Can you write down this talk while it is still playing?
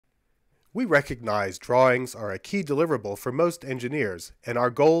We recognize drawings are a key deliverable for most engineers, and our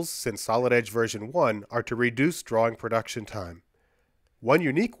goals since Solid Edge version 1 are to reduce drawing production time. One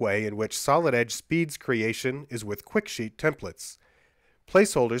unique way in which Solid Edge speeds creation is with quicksheet templates.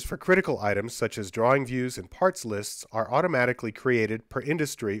 Placeholders for critical items such as drawing views and parts lists are automatically created per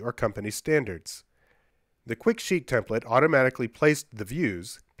industry or company standards. The quicksheet template automatically placed the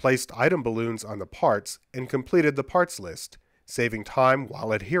views, placed item balloons on the parts, and completed the parts list, saving time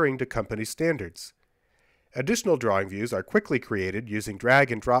while adhering to company standards. Additional drawing views are quickly created using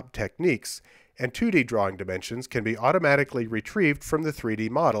drag and drop techniques, and 2D drawing dimensions can be automatically retrieved from the 3D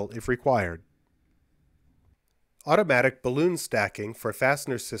model if required. Automatic balloon stacking for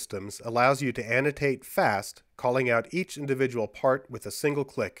fastener systems allows you to annotate fast, calling out each individual part with a single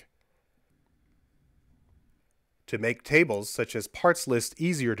click. To make tables such as parts list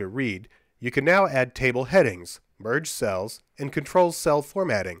easier to read, you can now add table headings, merge cells, and control cell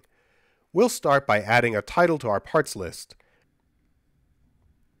formatting. We'll start by adding a title to our parts list.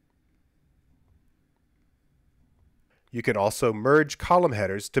 You can also merge column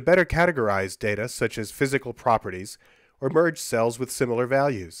headers to better categorize data such as physical properties, or merge cells with similar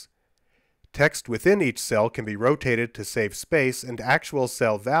values. Text within each cell can be rotated to save space, and actual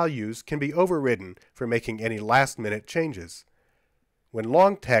cell values can be overridden for making any last-minute changes. When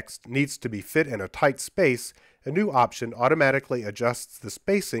long text needs to be fit in a tight space, a new option automatically adjusts the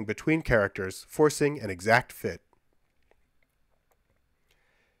spacing between characters, forcing an exact fit.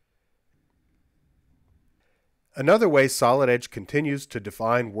 Another way Solid Edge continues to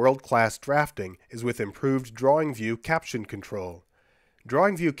define world-class drafting is with improved drawing view caption control.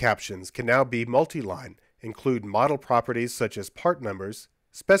 Drawing view captions can now be multi-line, include model properties such as part numbers,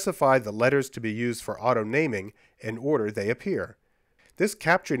 specify the letters to be used for auto-naming, and order they appear. This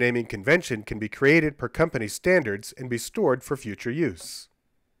capture naming convention can be created per company standards and be stored for future use.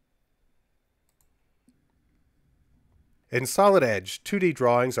 In Solid Edge, 2D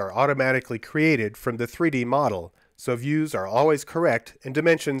drawings are automatically created from the 3D model, so views are always correct and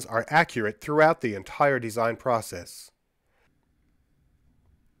dimensions are accurate throughout the entire design process.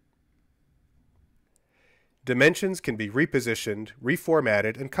 Dimensions can be repositioned,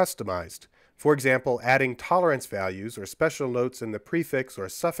 reformatted, and customized. For example, adding tolerance values or special notes in the prefix or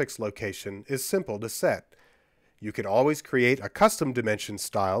suffix location is simple to set. You can always create a custom dimension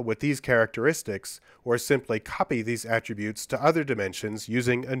style with these characteristics, or simply copy these attributes to other dimensions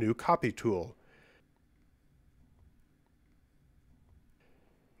using a new copy tool.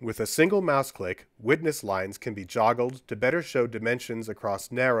 With a single mouse click, witness lines can be joggled to better show dimensions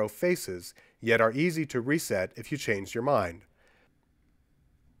across narrow faces, yet are easy to reset if you change your mind.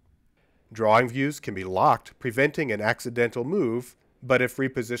 Drawing views can be locked, preventing an accidental move, but if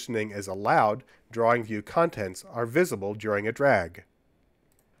repositioning is allowed, drawing view contents are visible during a drag.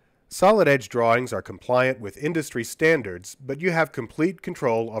 Solid Edge drawings are compliant with industry standards, but you have complete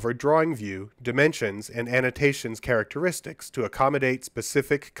control over drawing view, dimensions, and annotations characteristics to accommodate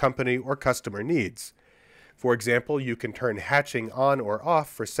specific company or customer needs. For example, you can turn hatching on or off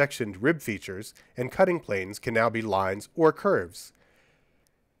for sectioned rib features, and cutting planes can now be lines or curves.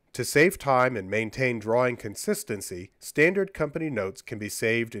 To save time and maintain drawing consistency, standard company notes can be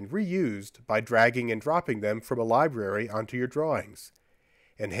saved and reused by dragging and dropping them from a library onto your drawings.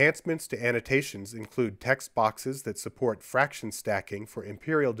 Enhancements to annotations include text boxes that support fraction stacking for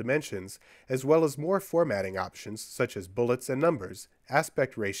imperial dimensions, as well as more formatting options such as bullets and numbers,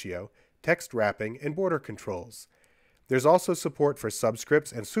 aspect ratio, text wrapping, and border controls. There's also support for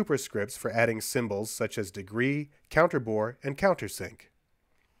subscripts and superscripts for adding symbols such as degree, counterbore, and countersink.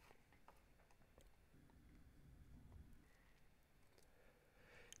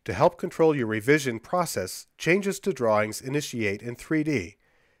 To help control your revision process, changes to drawings initiate in 3D.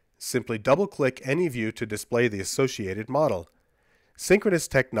 Simply double-click any view to display the associated model. Synchronous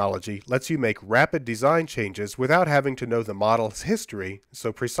technology lets you make rapid design changes without having to know the model's history,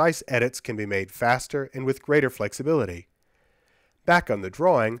 so precise edits can be made faster and with greater flexibility. Back on the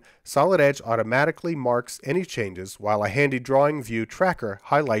drawing, Solid Edge automatically marks any changes while a handy drawing view tracker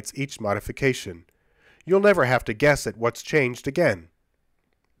highlights each modification. You'll never have to guess at what's changed again.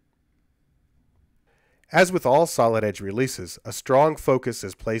 As with all Solid Edge releases, a strong focus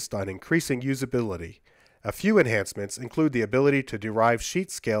is placed on increasing usability. A few enhancements include the ability to derive sheet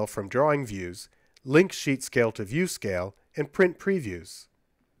scale from drawing views, link sheet scale to view scale, and print previews.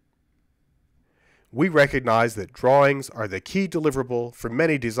 We recognize that drawings are the key deliverable for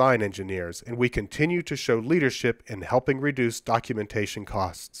many design engineers, and we continue to show leadership in helping reduce documentation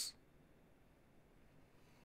costs.